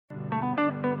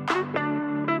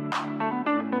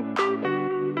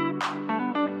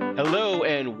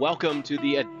Welcome to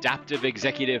the Adaptive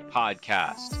Executive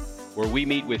Podcast, where we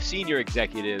meet with senior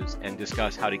executives and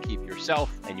discuss how to keep yourself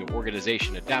and your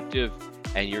organization adaptive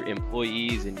and your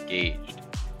employees engaged.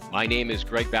 My name is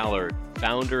Greg Ballard,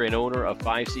 founder and owner of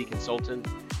 5C Consultant,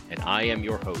 and I am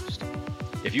your host.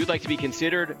 If you'd like to be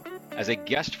considered as a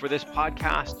guest for this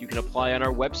podcast, you can apply on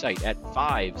our website at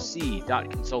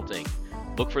 5c.consulting.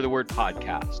 Look for the word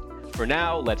podcast. For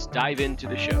now, let's dive into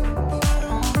the show.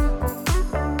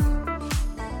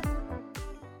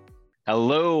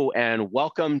 Hello and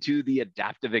welcome to the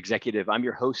Adaptive Executive. I'm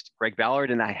your host, Greg Ballard,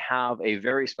 and I have a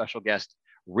very special guest,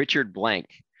 Richard Blank.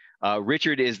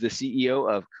 Richard is the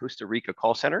CEO of Costa Rica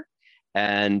Call Center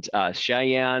and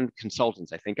Cheyenne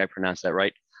Consultants. I think I pronounced that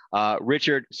right.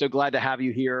 Richard, so glad to have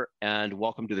you here and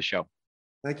welcome to the show.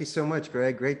 Thank you so much,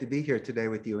 Greg. Great to be here today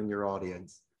with you and your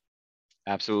audience.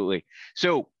 Absolutely.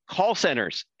 So call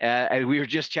centers, we were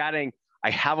just chatting.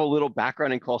 I have a little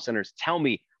background in call centers. Tell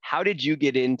me, how did you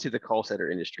get into the call center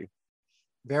industry?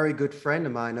 Very good friend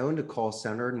of mine owned a call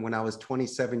center. And when I was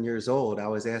 27 years old, I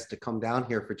was asked to come down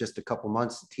here for just a couple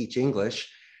months to teach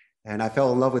English. And I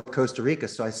fell in love with Costa Rica.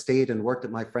 So I stayed and worked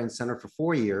at my friend's center for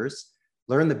 4 years,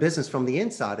 learned the business from the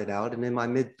inside and out. And in my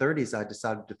mid-30s, I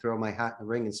decided to throw my hat in the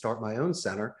ring and start my own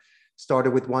center.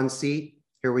 Started with one seat.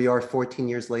 Here we are 14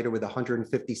 years later with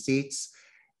 150 seats.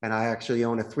 And I actually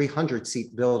own a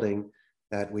 300-seat building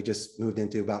that we just moved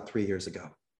into about 3 years ago.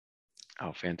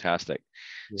 Oh, fantastic.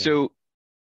 Yeah. So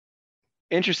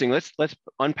interesting. Let's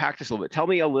unpack this a little bit. Tell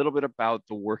me a little bit about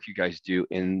the work you guys do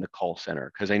in the call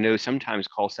center, because I know sometimes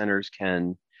call centers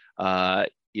can,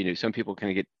 some people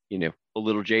can get, a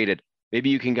little jaded. Maybe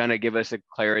you can kind of give us a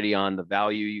clarity on the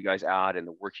value you guys add and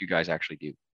the work you guys actually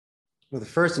do. Well, the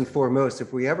first and foremost,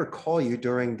 if we ever call you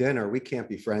during dinner, we can't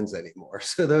be friends anymore.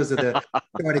 So those are the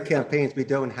kind of campaigns we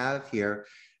don't have here.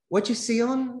 What you see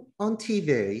on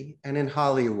TV and in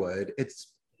Hollywood,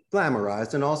 it's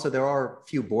glamorized. And also there are a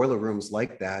few boiler rooms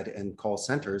like that in call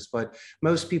centers, but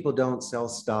most people don't sell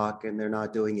stock and they're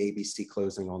not doing ABC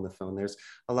closing on the phone. There's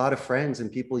a lot of friends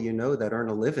and people that earn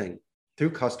a living through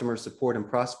customer support and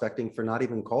prospecting for not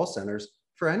even call centers,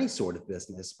 for any sort of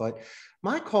business. But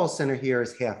my call center here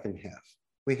is half and half.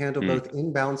 We handle both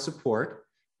inbound support,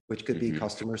 which could be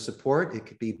customer support, it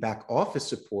could be back office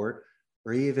support,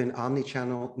 or even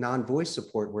omni-channel non-voice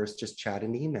support where it's just chat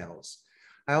and emails.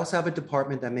 I also have a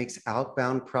department that makes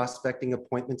outbound prospecting,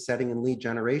 appointment setting, and lead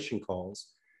generation calls.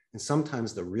 And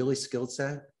sometimes the really skilled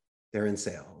set, they're in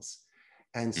sales.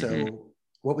 And so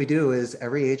what we do is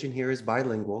every agent here is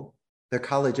bilingual. They're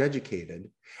college educated.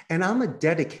 And I'm a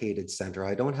dedicated center.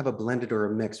 I don't have a blended or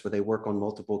a mix where they work on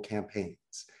multiple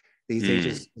campaigns. These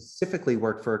agents specifically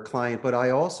work for a client, but I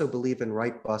also believe in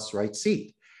right bus, right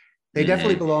seat. They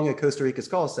definitely belong at Costa Rica's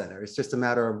call center. It's just a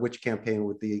matter of which campaign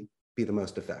would be the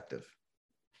most effective.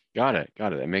 Got it.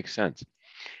 That makes sense.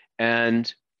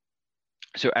 And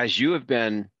so as you have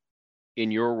been in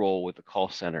your role with the call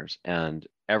centers and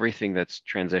everything that's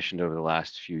transitioned over the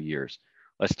last few years,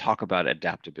 let's talk about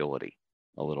adaptability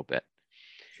a little bit.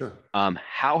 Sure.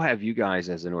 How have you guys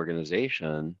as an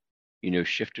organization,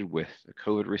 shifted with the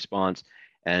COVID response?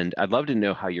 And I'd love to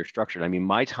know how you're structured. I mean,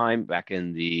 my time back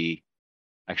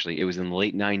it was in the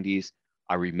late 90s.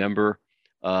 I remember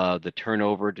the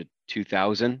turnover to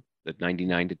 2000, the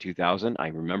 99 to 2000. I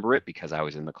remember it because I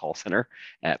was in the call center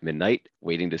at midnight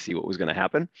waiting to see what was going to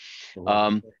happen.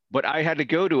 But I had to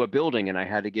go to a building and I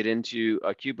had to get into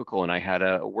a cubicle and I had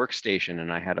a workstation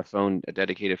and I had a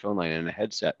dedicated phone line and a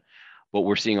headset. But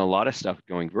we're seeing a lot of stuff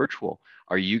going virtual.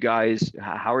 How are you guys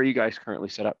currently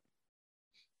set up?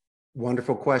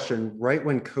 Wonderful question. Right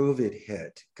when COVID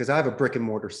hit, because I have a brick and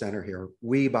mortar center here,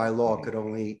 we by law could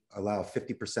only allow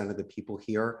 50% of the people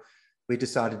here. We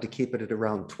decided to keep it at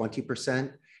around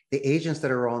 20%. The agents that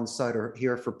are on site are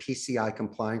here for PCI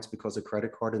compliance because of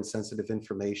credit card and sensitive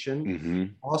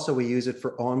information. Also, we use it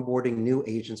for onboarding new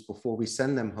agents before we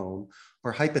send them home.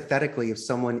 Or hypothetically, if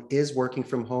someone is working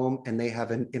from home and they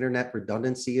have an internet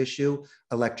redundancy issue,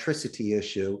 electricity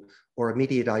issue, or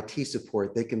immediate IT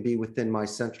support, they can be within my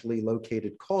centrally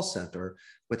located call center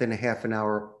within a half an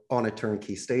hour on a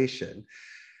turnkey station.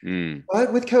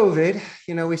 But with COVID,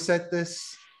 we set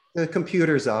the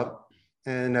computers up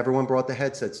and everyone brought the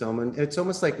headsets home. And it's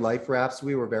almost like life rafts.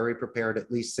 We were very prepared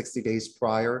at least 60 days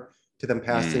prior to them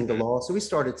passing the law. So we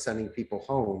started sending people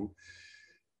home.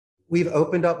 We've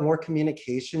opened up more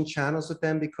communication channels with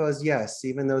them because yes,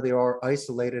 even though they are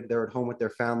isolated, they're at home with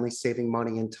their families, saving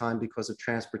money and time because of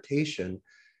transportation.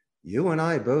 You and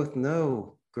I both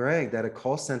know, Greg, that a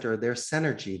call center, there's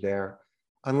synergy there.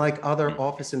 Unlike other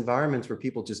office environments where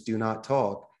people just do not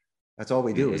talk, that's all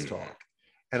we do is talk.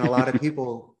 And a lot of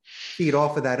people feed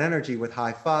off of that energy with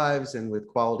high fives and with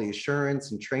quality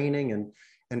assurance and training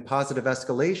and positive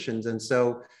escalations. And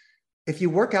so if you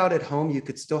work out at home, you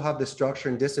could still have the structure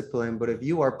and discipline. But if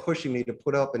you are pushing me to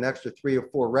put up an extra 3 or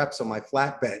 4 reps on my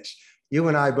flat bench, you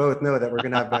and I both know that we're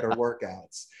going to have better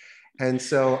workouts. And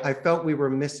so I felt we were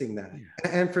missing that.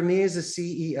 And for me as a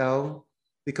CEO,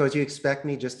 because you expect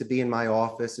me just to be in my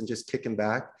office and just kicking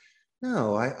back,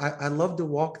 no, I love to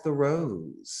walk the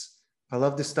rows. I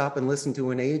love to stop and listen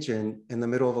to an agent in the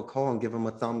middle of a call and give them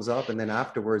a thumbs up. And then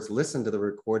afterwards, listen to the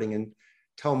recording and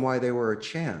tell them why they were a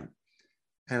champ.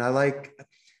 And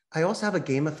I also have a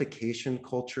gamification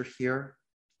culture here.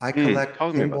 I collect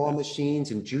Tell me about pinball that.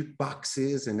 machines and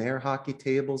jukeboxes and air hockey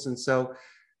tables. And so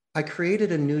I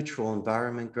created a neutral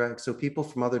environment, Greg, so people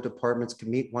from other departments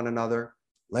can meet one another,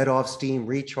 let off steam,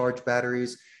 recharge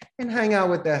batteries, and hang out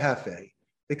with the Hefe.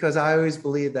 Because I always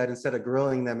believe that instead of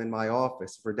grilling them in my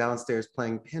office, if we're downstairs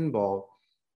playing pinball,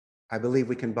 I believe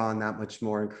we can bond that much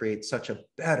more and create such a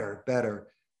better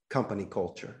company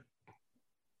culture.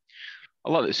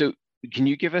 I love it. So can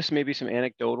you give us maybe some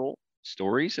anecdotal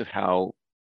stories of how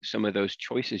some of those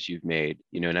choices you've made,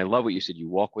 and I love what you said, you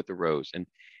walk with the rows, and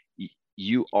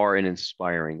you are an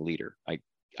inspiring leader.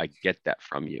 I get that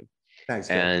from you. Thanks,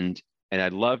 Greg. And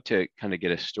I'd love to kind of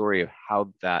get a story of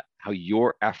how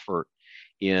your effort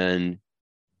in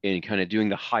kind of doing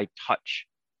the high touch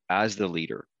as the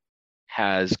leader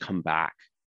has come back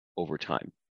over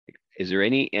time. Is there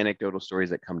any anecdotal stories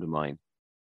that come to mind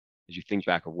as you think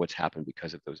back of what's happened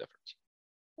because of those efforts?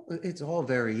 It's all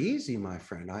very easy, my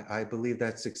friend. I believe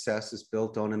that success is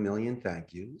built on a million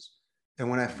thank yous. And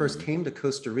when I first came to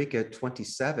Costa Rica at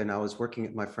 27, I was working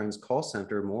at my friend's call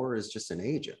center more as just an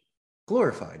agent,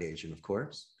 glorified agent, of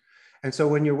course. And so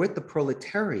when you're with the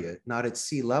proletariat, not at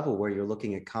C-level where you're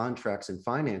looking at contracts and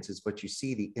finances, but you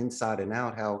see the inside and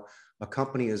out, how a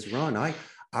company is run,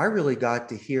 I really got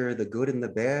to hear the good and the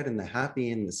bad and the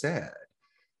happy and the sad.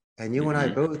 And you and I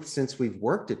both, since we've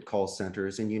worked at call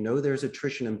centers and there's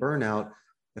attrition and burnout,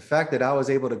 the fact that I was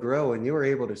able to grow and you were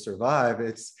able to survive,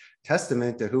 it's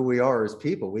testament to who we are as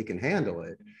people. We can handle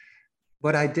it.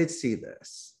 But I did see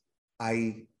this.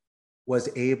 I was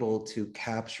able to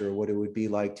capture what it would be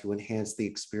like to enhance the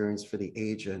experience for the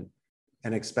agent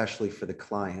and especially for the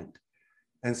client.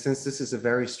 And since this is a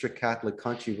very strict Catholic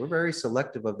country, we're very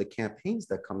selective of the campaigns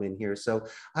that come in here. So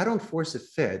I don't force a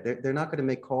fit. They're not going to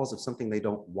make calls of something they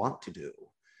don't want to do.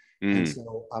 And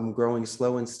so I'm growing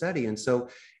slow and steady. And so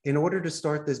in order to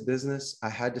start this business, I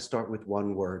had to start with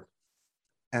one word: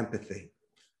 empathy.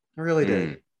 I really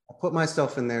did. I put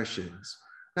myself in their shoes.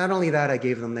 Not only that, I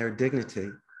gave them their dignity,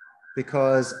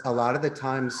 because a lot of the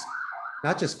times,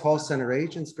 not just call center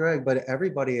agents, Greg, but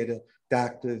everybody at a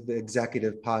Active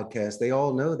Executive podcast, they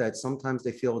all know that sometimes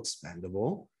they feel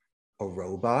expendable, a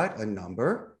robot, a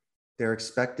number. They're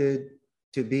expected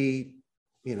to be,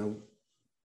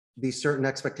 be certain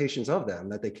expectations of them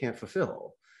that they can't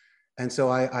fulfill. And so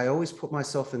I always put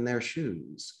myself in their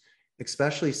shoes,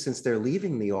 especially since they're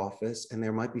leaving the office and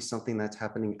there might be something that's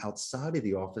happening outside of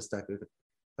the office that could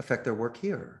affect their work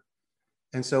here.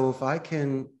 And so if I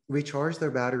can recharge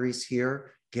their batteries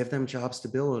here, give them job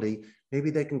stability, maybe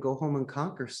they can go home and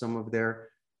conquer some of their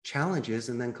challenges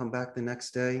and then come back the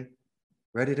next day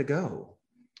ready to go.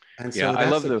 And so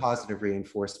that's the positive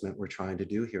reinforcement we're trying to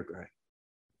do here, Greg.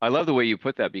 I love the way you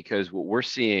put that, because what we're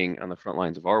seeing on the front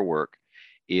lines of our work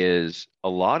is a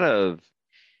lot of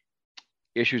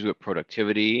issues with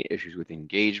productivity, issues with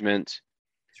engagement.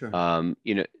 Sure. And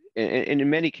in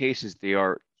many cases,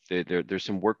 there's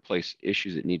some workplace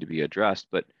issues that need to be addressed.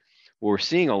 But what we're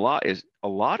seeing a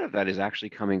lot of that is actually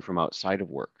coming from outside of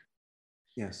work.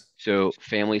 Yes. So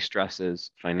family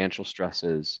stresses, financial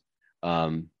stresses,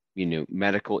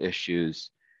 medical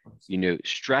issues,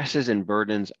 stresses and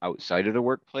burdens outside of the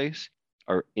workplace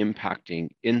are impacting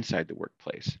inside the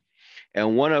workplace.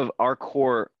 And one of our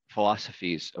core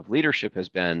philosophies of leadership has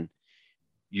been,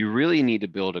 you really need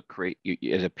to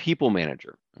as a people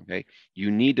manager, okay,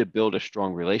 you need to build a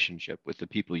strong relationship with the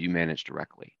people you manage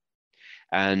directly.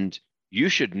 And you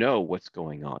should know what's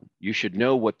going on. You should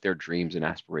know what their dreams and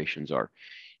aspirations are.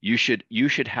 You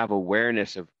should have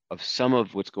awareness of some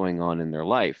of what's going on in their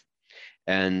life.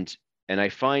 And I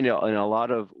find in a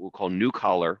lot of what we'll call new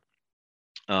collar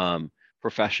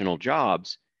professional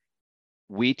jobs,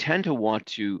 we tend to want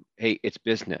to, hey, it's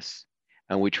business.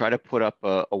 And we try to put up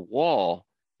a wall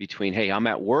between, hey, I'm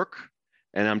at work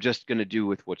and I'm just going to do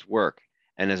with what's work.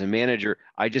 And as a manager,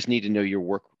 I just need to know your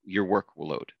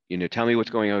workload. Tell me what's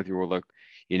going on with your work.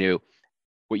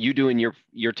 What you do in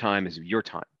your time is your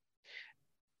time.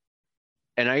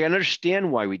 And I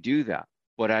understand why we do that.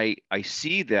 but I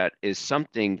see that as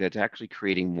something that's actually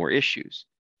creating more issues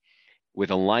with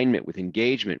alignment, with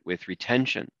engagement, with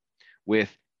retention,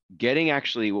 with getting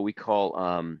actually what we call,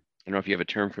 I don't know if you have a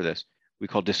term for this, we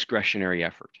call discretionary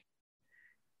effort.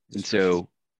 And Discretion. so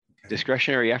Okay.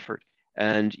 discretionary effort.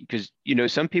 And because,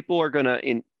 some people are going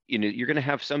to, you're going to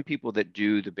have some people that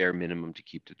do the bare minimum to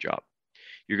keep the job.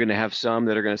 You're going to have some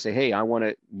that are going to say, hey, I want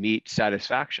to meet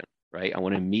satisfaction, right? I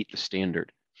want to meet the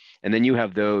standard. And then you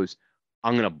have those,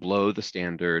 I'm going to blow the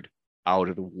standard out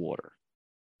of the water,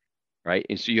 right?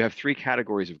 And so you have three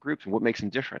categories of groups. And what makes them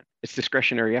different? It's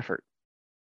discretionary effort.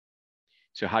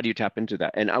 So how do you tap into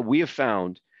that? And we have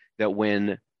found that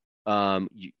when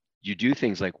you do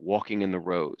things like walking in the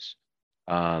rows,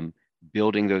 um,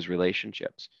 building those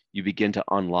relationships, you begin to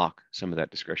unlock some of that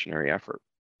discretionary effort.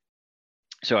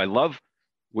 So I love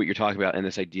what you're talking about and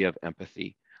this idea of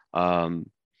empathy. Um,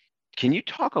 can you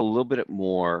talk a little bit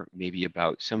more maybe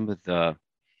about some of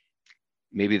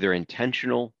maybe they're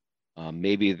intentional,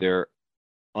 maybe they're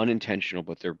unintentional,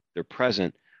 but they're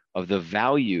present of the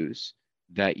values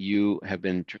that you have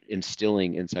been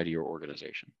instilling inside of your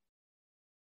organization?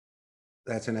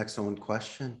 That's an excellent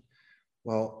question.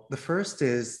 Well, the first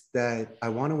is that I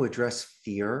want to address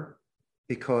fear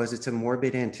because it's a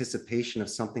morbid anticipation of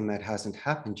something that hasn't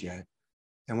happened yet.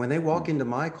 And when they walk into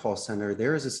my call center,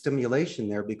 there is a stimulation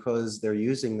there because they're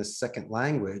using the second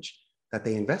language that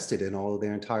they invested in all of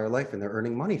their entire life and they're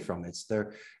earning money from it. So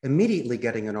they're immediately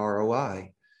getting an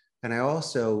ROI. And I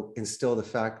also instill the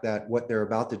fact that what they're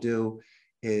about to do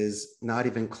is not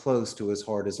even close to as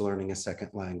hard as learning a second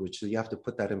language. So you have to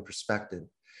put that in perspective. Mm.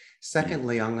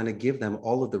 Secondly, I'm going to give them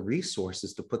all of the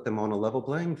resources to put them on a level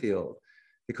playing field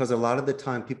because a lot of the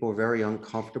time people are very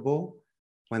uncomfortable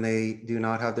when they do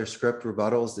not have their script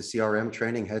rebuttals, the CRM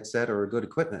training headset, or good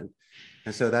equipment.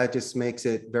 And so that just makes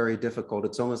it very difficult.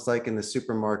 It's almost like in the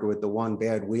supermarket with the one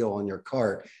bad wheel on your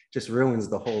cart, just ruins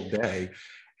the whole day.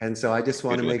 And so I just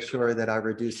want Good to one. make sure that I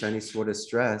reduce any sort of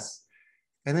stress.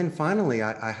 And then finally,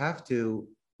 I have to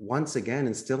once again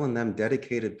instill in them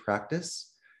dedicated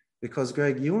practice because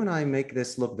Greg, you and I make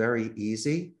this look very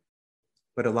easy,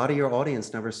 but a lot of your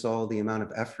audience never saw the amount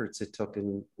of efforts it took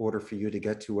in order for you to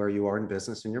get to where you are in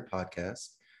business in your podcast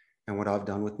and what I've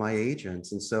done with my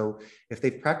agents. And so if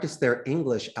they've practiced their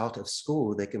English out of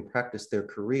school, they can practice their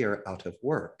career out of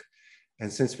work.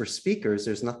 And since we're speakers,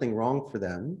 there's nothing wrong for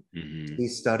them to Mm-hmm. be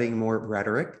studying more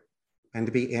rhetoric and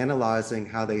to be analyzing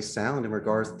how they sound in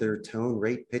regards to their tone,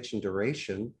 rate, pitch, and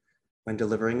duration when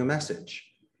delivering a message.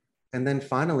 And then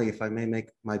finally, if I may make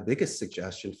my biggest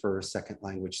suggestion for a second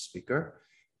language speaker,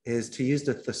 is to use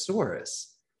the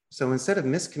thesaurus. So instead of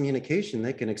miscommunication,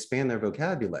 they can expand their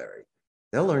vocabulary.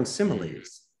 They'll learn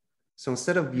similes. So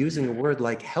instead of using a word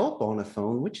like help on a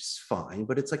phone, which is fine,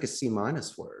 but it's like a C-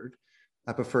 word,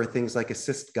 I prefer things like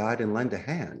assist, guide, and lend a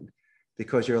hand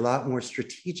because you're a lot more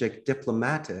strategic,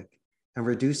 diplomatic, and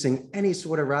reducing any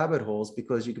sort of rabbit holes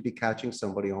because you could be catching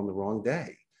somebody on the wrong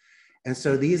day. And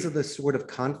so these are the sort of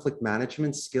conflict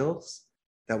management skills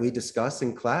that we discuss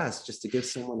in class just to give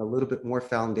someone a little bit more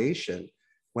foundation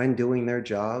when doing their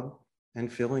job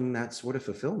and feeling that sort of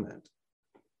fulfillment.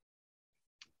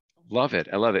 Love it.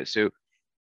 I love it. So,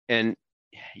 and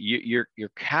you're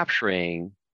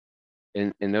capturing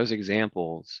in those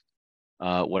examples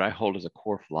what I hold as a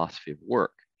core philosophy of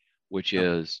work, which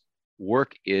Oh, is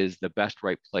work is the best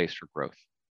right place for growth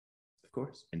of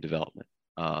course. and development.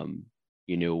 Um,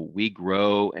 we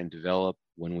grow and develop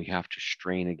when we have to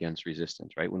strain against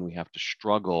resistance, right? When we have to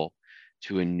struggle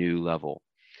to a new level.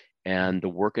 And the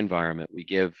work environment, we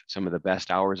give some of the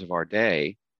best hours of our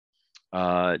day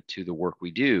to the work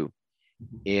we do.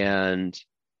 And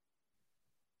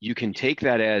you can take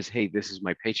that as, hey, this is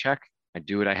my paycheck. I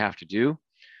do what I have to do.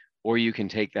 Or you can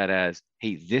take that as,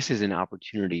 hey, this is an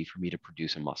opportunity for me to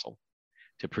produce a muscle,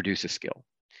 to produce a skill,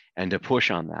 and to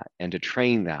push on that, and to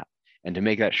train that, and to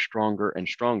make that stronger and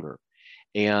stronger.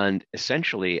 And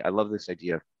essentially, I love this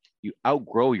idea of you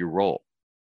outgrow your role.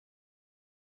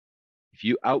 If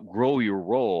you outgrow your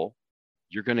role,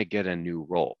 you're going to get a new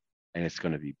role and it's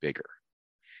going to be bigger.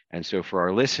 And so, for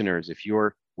our listeners, if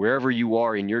you're wherever you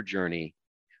are in your journey,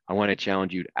 I want to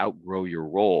challenge you to outgrow your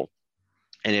role.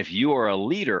 And if you are a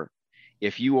leader,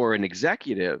 if you are an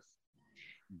executive,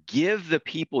 give the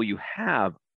people you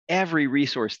have every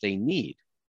resource they need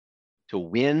to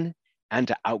win and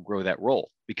to outgrow that role.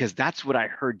 Because that's what I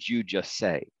heard you just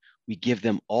say. We give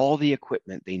them all the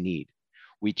equipment they need.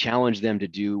 We challenge them to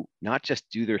do not just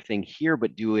do their thing here,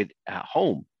 but do it at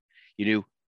home. You know,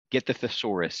 get the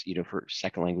thesaurus, for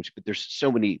second language, but there's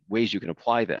so many ways you can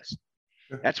apply this.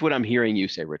 Sure. That's what I'm hearing you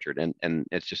say, Richard, and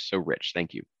it's just so rich.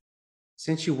 Thank you.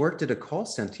 since you worked at a call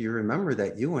center, you remember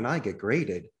that you and I get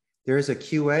graded. There is a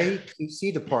QA,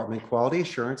 QC department, quality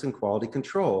assurance and quality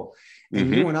control. And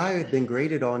Mm-hmm. you and I have been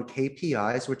graded on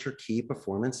KPIs, which are key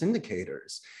performance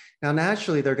indicators. Now,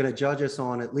 naturally, they're going to judge us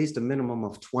on at least a minimum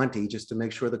of 20 just to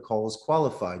make sure the call is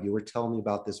qualified. You were telling me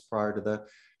about this prior to the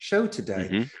show today.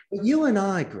 Mm-hmm. But you and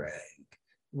I, Greg,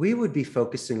 we would be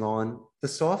focusing on the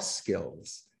soft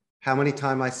skills. How many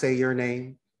times I say your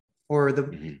name, or the,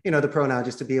 Mm-hmm. the pronoun,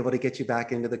 just to be able to get you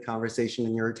back into the conversation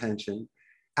and your attention.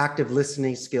 Active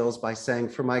listening skills by saying,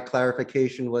 for my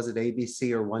clarification, was it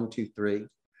ABC or 1, 2, 3?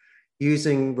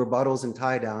 Using rebuttals and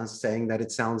tie downs, saying that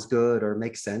it sounds good or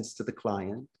makes sense to the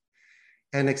client.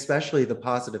 And especially the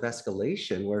positive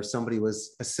escalation, where somebody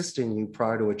was assisting you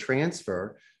prior to a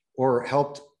transfer or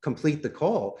helped complete the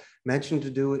call, mentioned to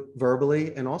do it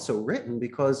verbally and also written,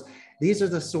 because these are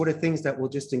the sort of things that will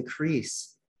just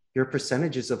increase your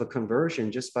percentages of a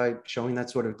conversion just by showing that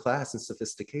sort of class and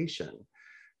sophistication.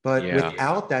 But Yeah.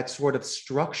 without that sort of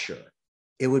structure,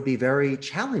 it would be very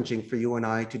challenging for you and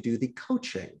I to do the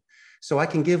coaching. So I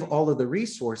can give all of the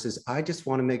resources. I just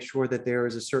want to make sure that there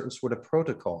is a certain sort of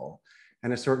protocol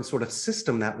and a certain sort of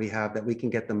system that we have that we can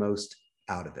get the most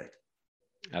out of it.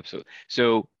 Absolutely.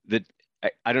 So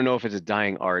I don't know if it's a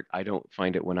dying art. I don't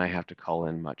find it when I have to call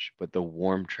in much, but the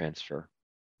warm transfer,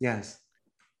 Yes.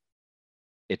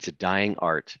 it's a dying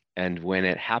art. And when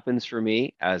it happens for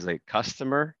me as a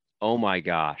customer, oh my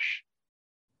gosh.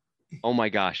 Oh my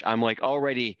gosh. I'm like,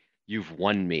 already you've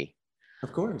won me.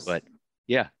 Of course. But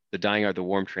yeah, the dying art, the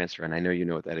warm transfer. And I know you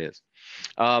know what that is.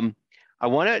 Um, I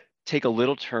want to take a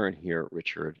little turn here,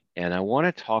 Richard, and I want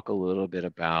to talk a little bit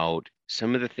about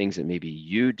some of the things that maybe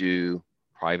you do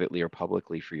privately or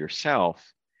publicly for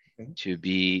yourself Okay. to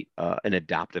be an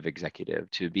adaptive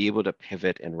executive, to be able to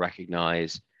pivot and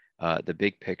recognize the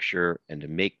big picture and to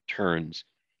make turns.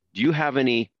 Do you have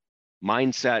any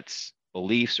mindsets,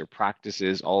 beliefs, or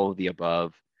practices, all of the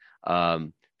above,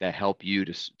 that help you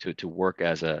to work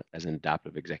as an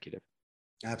adaptive executive?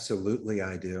 Absolutely,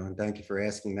 I do. And thank you for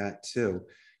asking that too.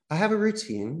 I have a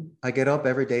routine. I get up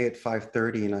every day at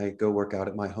 5:30 and I go work out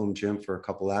at my home gym for a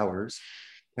couple hours.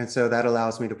 And so that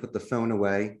allows me to put the phone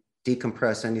away,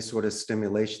 decompress any sort of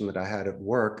stimulation that I had at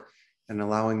work, and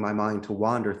allowing my mind to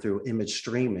wander through image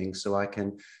streaming so I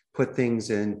can put things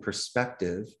in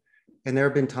perspective. And there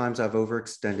have been times I've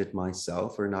overextended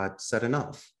myself or not said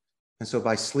enough. And so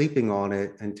by sleeping on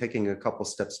it and taking a couple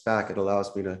steps back, it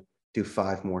allows me to do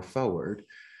 5 more forward.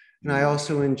 And I Mm.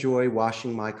 also enjoy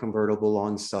washing my convertible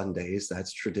on Sundays.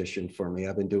 That's tradition for me.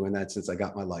 I've been doing that since I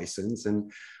got my license.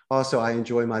 And also, I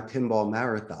enjoy my pinball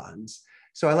marathons.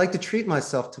 So I like to treat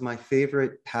myself to my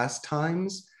favorite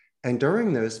pastimes. And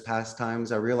during those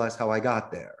pastimes, I realize how I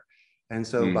got there. And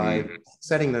so by Hmm.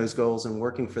 setting those goals and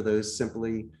working for those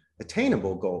simply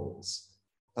attainable goals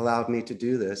allowed me to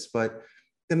do this. But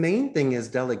the main thing is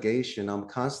delegation. I'm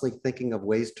constantly thinking of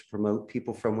ways to promote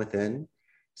people from within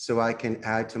so I can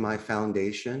add to my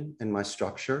foundation and my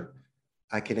structure.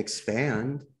 I can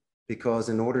expand because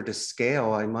in order to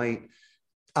scale,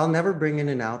 I'll never bring in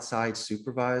an outside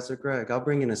supervisor, Greg. I'll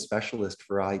bring in a specialist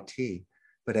for IT,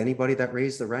 but anybody that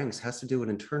raised the ranks has to do it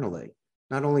internally,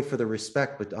 not only for the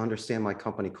respect, but to understand my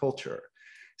company culture.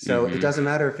 So it Hmm. doesn't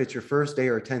matter if it's your first day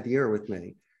or 10th year with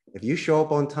me. If you show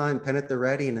up on time, pen at the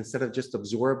ready, and instead of just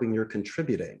absorbing, you're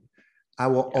contributing, I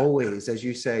will Yeah. always, as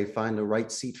you say, find the right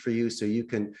seat for you so you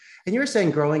can, and you're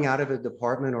saying growing out of a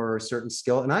department or a certain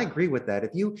skill. And I agree with that.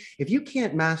 If you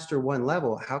can't master one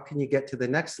level, how can you get to the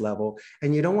next level?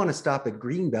 And you don't want to stop at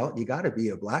green belt. You got to be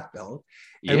a black belt.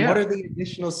 And what Yeah. are the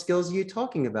additional skills you're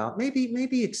talking about?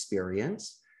 Maybe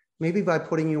experience. Maybe by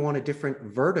putting you on a different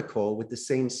vertical with the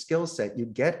same skill set, you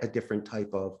get a different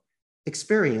type of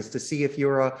experience to see if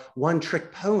you're a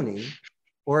one-trick pony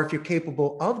or if you're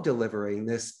capable of delivering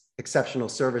this exceptional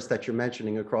service that you're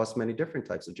mentioning across many different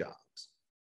types of jobs.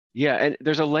 Yeah. And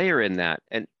there's a layer in that,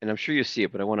 and I'm sure you see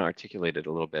it, but I want to articulate it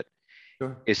a little bit.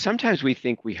 Sure. Is sometimes we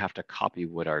think we have to copy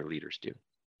what our leaders do,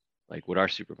 like what our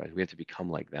supervisors, we have to become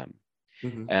like them.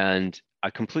 Mm-hmm. And I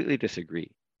completely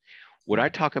disagree. What I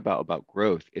talk about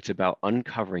growth, it's about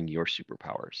uncovering your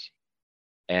superpowers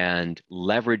and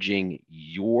leveraging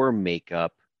your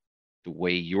makeup the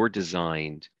way you're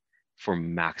designed for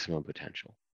maximum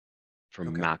potential, for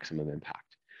Okay. maximum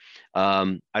impact.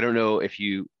 I don't know if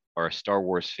you are a Star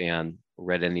Wars fan,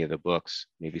 read any of the books.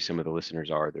 Maybe some of the listeners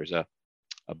are. There's a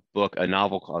book, a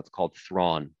novel called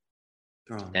Thrawn,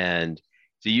 Strong. and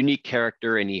it's a unique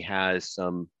character, and he has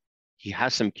some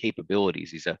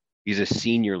capabilities. He's a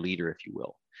senior leader, if you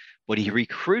will, but he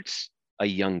recruits a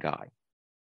young guy,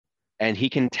 and he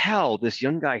can tell this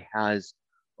young guy has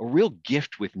a real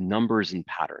gift with numbers and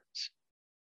patterns.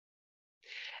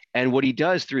 And what he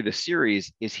does through the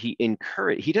series is he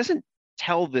doesn't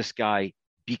tell this guy,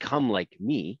 become like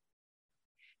me.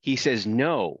 He says,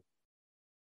 no,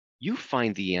 you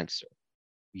find the answer.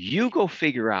 You go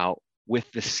figure out with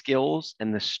the skills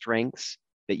and the strengths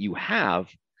that you have,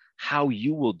 how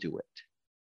you will do it.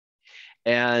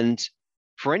 And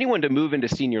for anyone to move into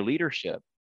senior leadership,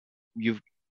 you've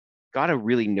got to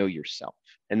really know yourself.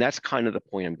 And that's kind of the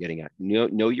point I'm getting at.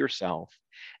 Know yourself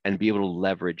and be able to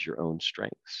leverage your own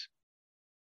strengths.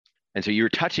 And so you're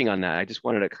touching on that. I just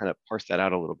wanted to kind of parse that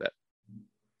out a little bit.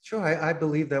 Sure. I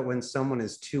believe that when someone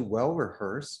is too well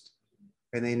rehearsed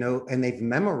and they know and they've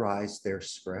memorized their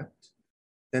script,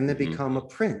 then they become a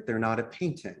print. They're not a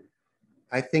painting.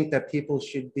 I think that people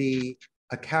should be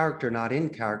a character, not in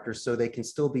character, so they can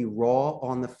still be raw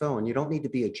on the phone. You don't need to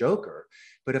be a joker,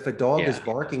 but if a dog is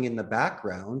barking in the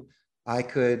background, I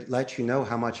could let you know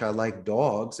how much I like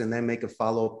dogs and then make a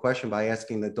follow-up question by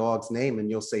asking the dog's name, and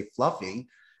you'll say Fluffy.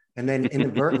 And then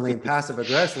inadvertently and passive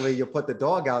aggressively, you'll put the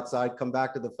dog outside, come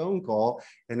back to the phone call,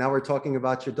 and now we're talking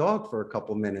about your dog for a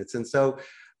couple minutes. And so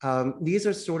these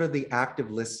are sort of the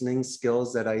active listening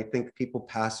skills that I think people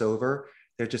pass over.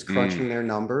 They're just crunching their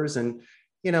numbers. And,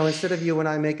 you know, instead of you and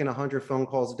I making 100 phone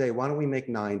calls a day, why don't we make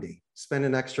 90? Spend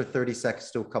an extra 30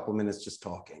 seconds to a couple minutes just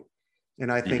talking.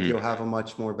 And I think you'll have a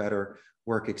much more better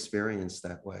work experience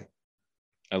that way.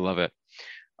 I love it.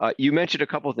 You mentioned a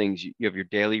couple of things. You have your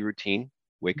daily routine,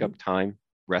 wake up time,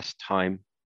 rest time,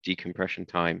 decompression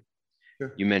time.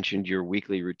 Sure. You mentioned your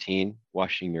weekly routine,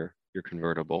 washing your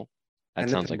convertible. That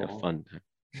And sounds like a fun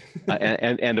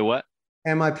time. And the what?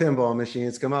 And my pinball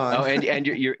machines, come on. Oh, and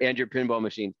your pinball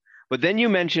machine. But then you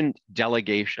mentioned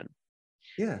delegation.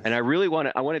 Yeah. And I want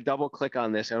to double click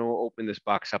on this, and we'll open this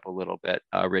box up a little bit,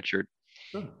 Richard.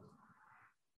 Sure.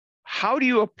 How do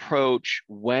you approach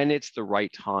when it's the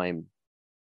right time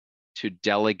to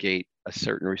delegate a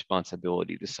certain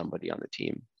responsibility to somebody on the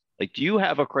team? Like, do you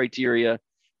have a criteria?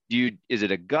 Is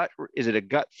it a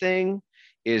gut thing?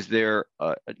 Is there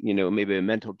maybe a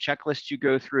mental checklist you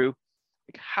go through?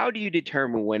 Like, how do you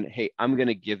determine when, hey, I'm going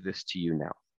to give this to you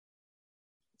now?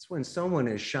 It's when someone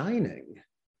is shining.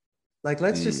 Like,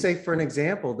 let's just say, for an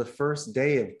example, the first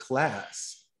day of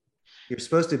class, you're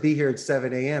supposed to be here at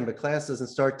 7 a.m., but class doesn't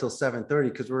start till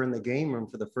 7:30 because we're in the game room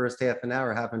for the first half an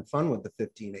hour having fun with the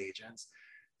 15 agents.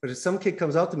 But if some kid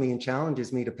comes up to me and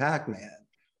challenges me to Pac-Man,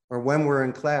 or when we're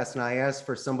in class and I ask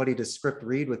for somebody to script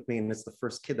read with me and it's the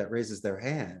first kid that raises their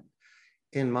hand,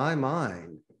 in my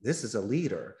mind, this is a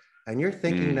leader. And you're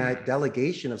thinking that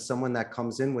delegation of someone that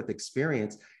comes in with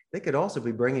experience, they could also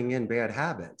be bringing in bad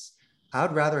habits.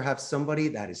 I'd rather have somebody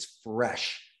that is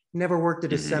fresh, never worked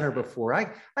at a center before.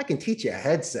 I can teach you a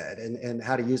headset and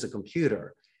how to use a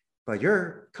computer, but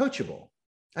you're coachable.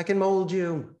 I can mold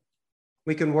you.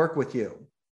 We can work with you.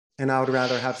 And I would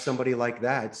rather have somebody like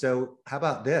that. So how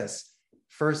about this?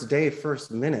 First day,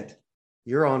 first minute,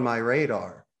 you're on my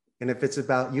radar. And if it's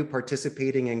about you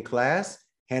participating in class,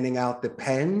 handing out the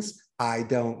pens, I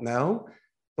don't know.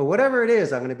 But whatever it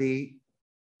is, I'm going to be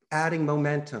adding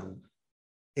momentum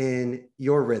in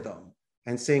your rhythm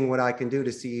and seeing what I can do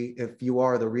to see if you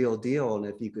are the real deal and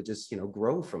if you could just,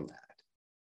 grow from that.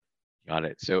 Got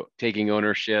it. So taking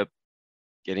ownership,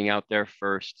 getting out there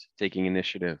first, taking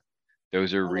initiative.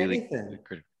 Those are really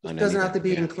critical. It doesn't have to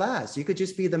be in class. You could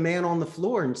just be the man on the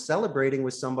floor and celebrating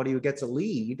with somebody who gets a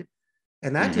lead.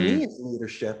 And that to me is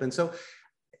leadership. And so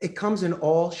it comes in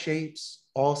all shapes,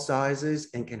 all sizes,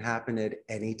 and can happen at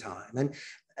any time. And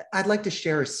I'd like to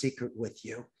share a secret with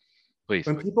you. Please.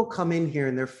 When people come in here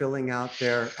and they're filling out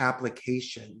their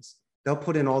applications, they'll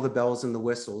put in all the bells and the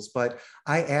whistles, but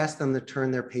I ask them to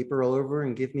turn their paper over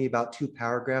and give me about 2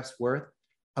 paragraphs worth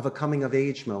of a coming of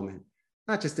age moment,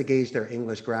 not just to gauge their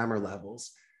English grammar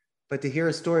levels, but to hear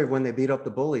a story of when they beat up the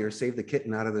bully or saved the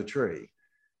kitten out of the tree.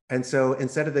 And so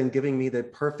instead of them giving me the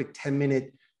perfect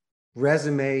 10-minute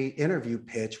resume interview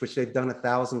pitch, which they've done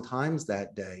 1,000 times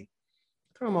that day,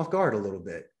 throw them off guard a little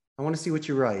bit. I want to see what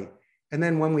you write. And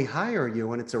then when we hire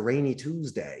you and it's a rainy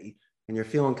Tuesday and you're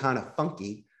feeling kind of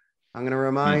funky, I'm going to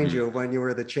remind you of when you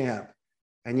were the champ.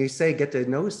 And you say, get to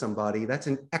know somebody. That's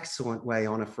an excellent way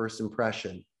on a first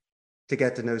impression to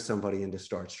get to know somebody and to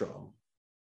start strong.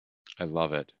 I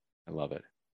love it. I love it.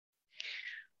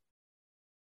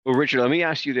 Well, Richard, let me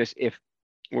ask you this. If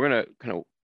we're going to kind of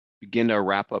begin to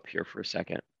wrap up here for a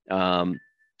second,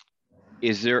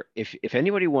 is there, if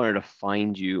anybody wanted to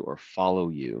find you or follow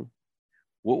you,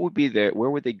 what would be where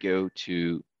would they go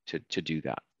to do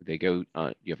that? Would they go,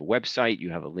 you have a website, you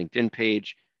have a LinkedIn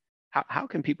page. How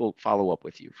can people follow up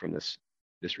with you from this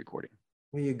recording?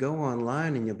 Well, you go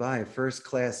online and you buy a first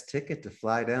class ticket to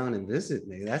fly down and visit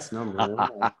me. That's number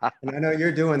one. And I know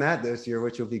you're doing that this year,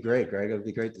 which will be great, Greg. It'll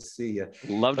be great to see you.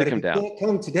 Love to But if come you down. can't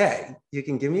come today, you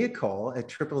can give me a call at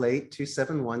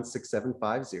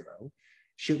 888-271-6750.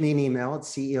 Shoot me an email at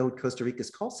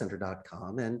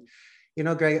ceo@CostaRicasCallCenter.com. And, you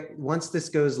know, Greg, once this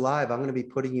goes live, I'm going to be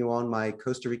putting you on my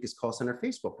Costa Rica's Call Center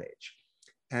Facebook page.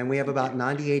 And we have about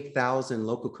 98,000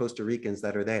 local Costa Ricans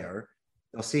that are there.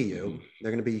 They'll see you.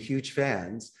 They're going to be huge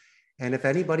fans. And if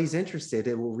anybody's interested,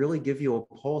 it will really give you a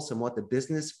pulse on what the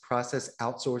business process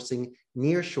outsourcing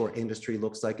nearshore industry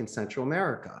looks like in Central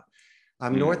America.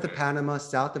 I'm north of Panama,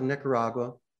 south of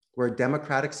Nicaragua. We're a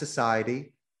democratic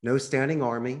society, no standing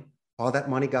army. All that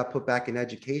money got put back in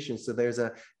education. So there's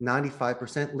a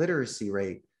 95% literacy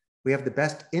rate. We have the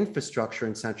best infrastructure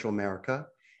in Central America.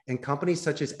 And companies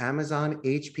such as Amazon,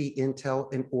 HP, Intel,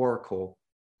 and Oracle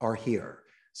are here.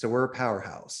 So we're a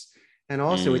powerhouse. And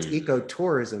also it's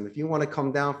ecotourism. If you want to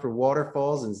come down for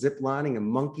waterfalls and zip lining and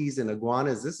monkeys and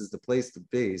iguanas, this is the place to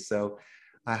be. So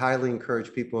I highly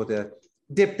encourage people to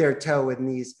dip their toe in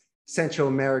these Central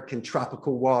American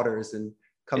tropical waters and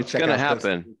come check out. It's going to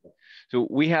happen. So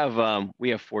we have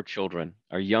 4 children.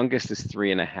 Our youngest is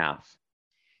 3.5.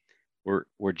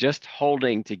 We're just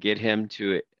holding to get him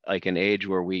to like an age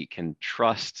where we can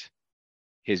trust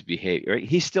his behavior. Right?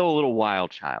 He's still a little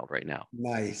wild child right now.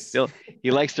 Nice.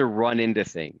 He likes to run into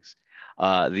things.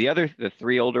 The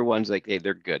 3 older ones, like, hey,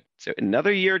 they're good. So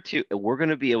another year or two, we're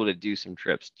going to be able to do some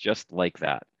trips just like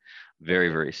that very,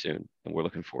 very soon. And we're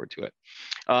looking forward to it.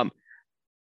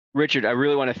 Richard, I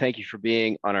really want to thank you for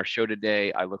being on our show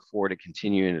today. I look forward to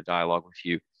continuing the dialogue with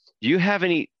you. Do you have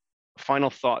any final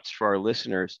thoughts for our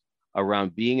listeners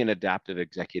around being an adaptive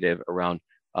executive, around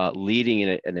leading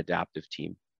an adaptive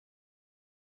team?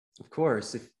 Of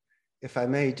course. If I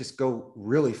may just go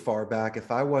really far back,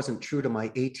 if I wasn't true to my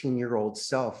 18-year-old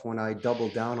self when I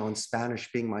doubled down on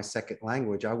Spanish being my second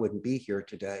language, I wouldn't be here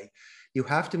today. You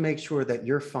have to make sure that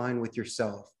you're fine with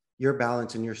yourself, your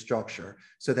balance and your structure,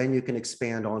 so then you can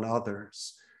expand on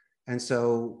others. And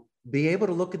so be able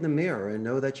to look in the mirror and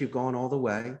know that you've gone all the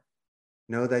way,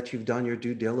 know that you've done your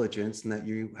due diligence and that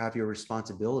you have your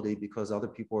responsibility because other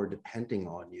people are depending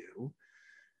on you.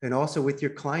 And also with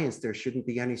your clients, there shouldn't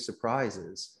be any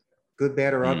surprises. Good,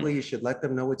 bad, or ugly, you should let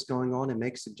them know what's going on and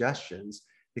make suggestions,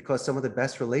 because some of the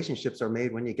best relationships are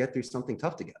made when you get through something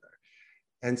tough together.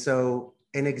 And so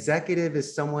an executive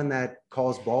is someone that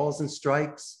calls balls and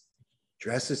strikes,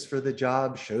 dresses for the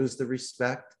job, shows the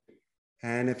respect.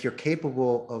 And if you're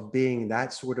capable of being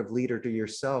that sort of leader to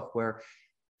yourself, where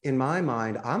in my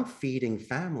mind, I'm feeding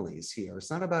families here. It's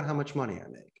not about how much money I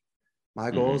make. My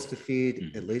goal is to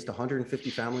feed at least 150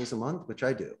 families a month, which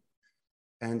I do.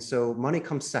 And so money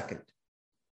comes second.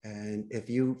 And if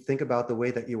you think about the way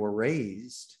that you were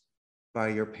raised by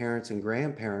your parents and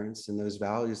grandparents and those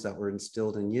values that were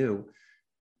instilled in you,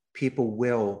 people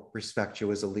will respect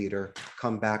you as a leader,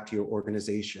 come back to your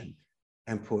organization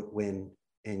and put win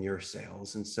in your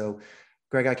sales. And so,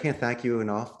 Greg, I can't thank you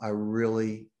enough. I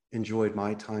really enjoyed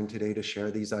my time today to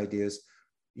share these ideas.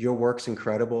 Your work's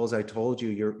incredible. As I told you,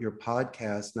 your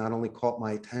podcast not only caught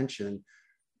my attention,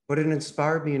 but it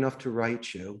inspired me enough to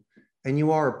write you. And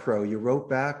you are a pro. You wrote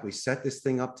back. We set this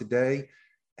thing up today.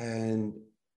 And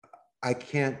I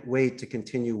can't wait to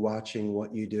continue watching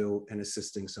what you do and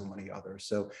assisting so many others.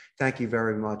 So thank you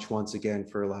very much once again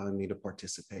for allowing me to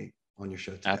participate on your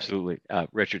show today. Absolutely.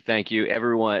 Richard, thank you.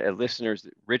 Everyone, listeners,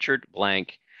 Richard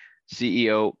Blank,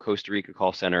 CEO, Costa Rica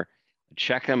Call Center.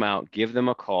 Check them out. Give them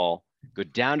a call. Go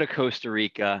down to Costa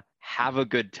Rica. Have a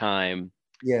good time.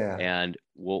 Yeah. And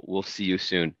we'll see you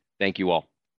soon. Thank you all.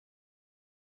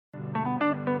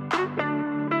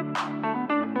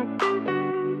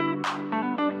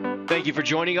 Thank you for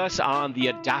joining us on the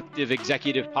Adaptive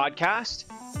Executive Podcast.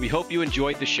 We hope you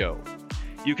enjoyed the show.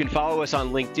 You can follow us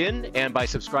on LinkedIn and by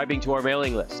subscribing to our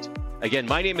mailing list. Again,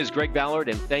 my name is Greg Ballard,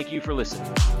 and thank you for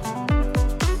listening.